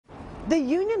The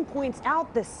union points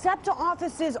out the SEPTA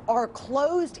offices are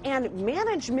closed and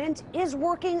management is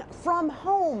working from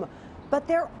home. But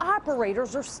their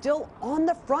operators are still on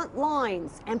the front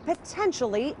lines and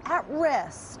potentially at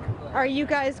risk. Are you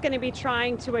guys going to be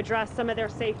trying to address some of their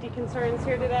safety concerns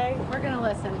here today? We're going to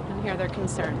listen and hear their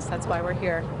concerns. That's why we're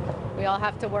here. We all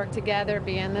have to work together,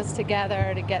 be in this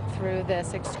together to get through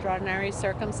this extraordinary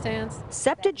circumstance.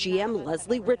 SEPTA GM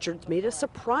Leslie Richards made a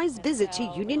surprise visit to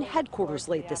union headquarters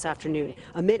late this afternoon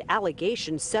amid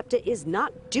allegations SEPTA is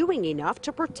not doing enough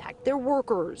to protect their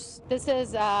workers. This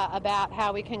is about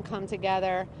how we can come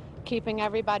together, keeping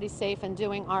everybody safe and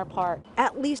doing our part.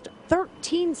 At least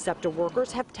 13 SEPTA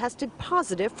workers have tested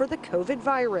positive for the COVID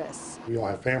virus. We all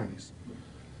have families,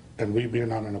 and we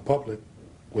being out in the public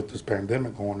with this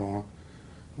pandemic going on,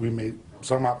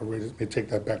 some operators may take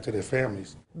that back to their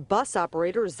families. Bus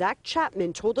operator Zach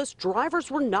Chapman told us drivers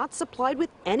were not supplied with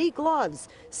any gloves,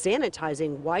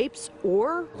 sanitizing wipes,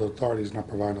 or the authorities not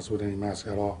providing us with any masks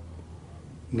at all,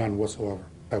 none whatsoever.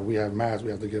 If we have masks,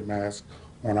 we have to get masks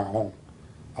on our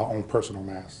own personal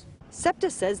masks.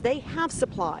 SEPTA says they have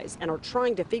supplies and are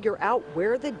trying to figure out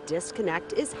where the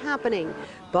disconnect is happening.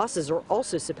 Buses are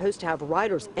also supposed to have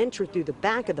riders enter through the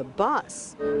back of the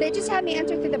bus. They just had me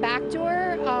enter through the back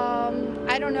door.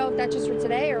 I don't know if that's just for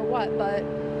today or what, but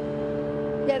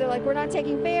yeah, they're like, we're not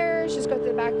taking fares, just go through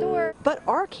the back door. But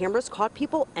our cameras caught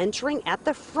people entering at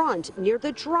the front near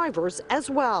the drivers as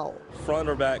well. Front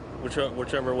or back,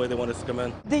 whichever way they want us to come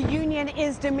in. The union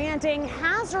is demanding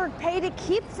hazard pay to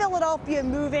keep Philadelphia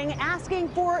moving, asking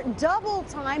for double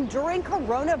time during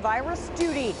coronavirus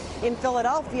duty. In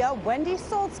Philadelphia, Wendy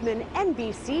Saltzman,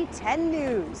 NBC 10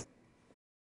 News.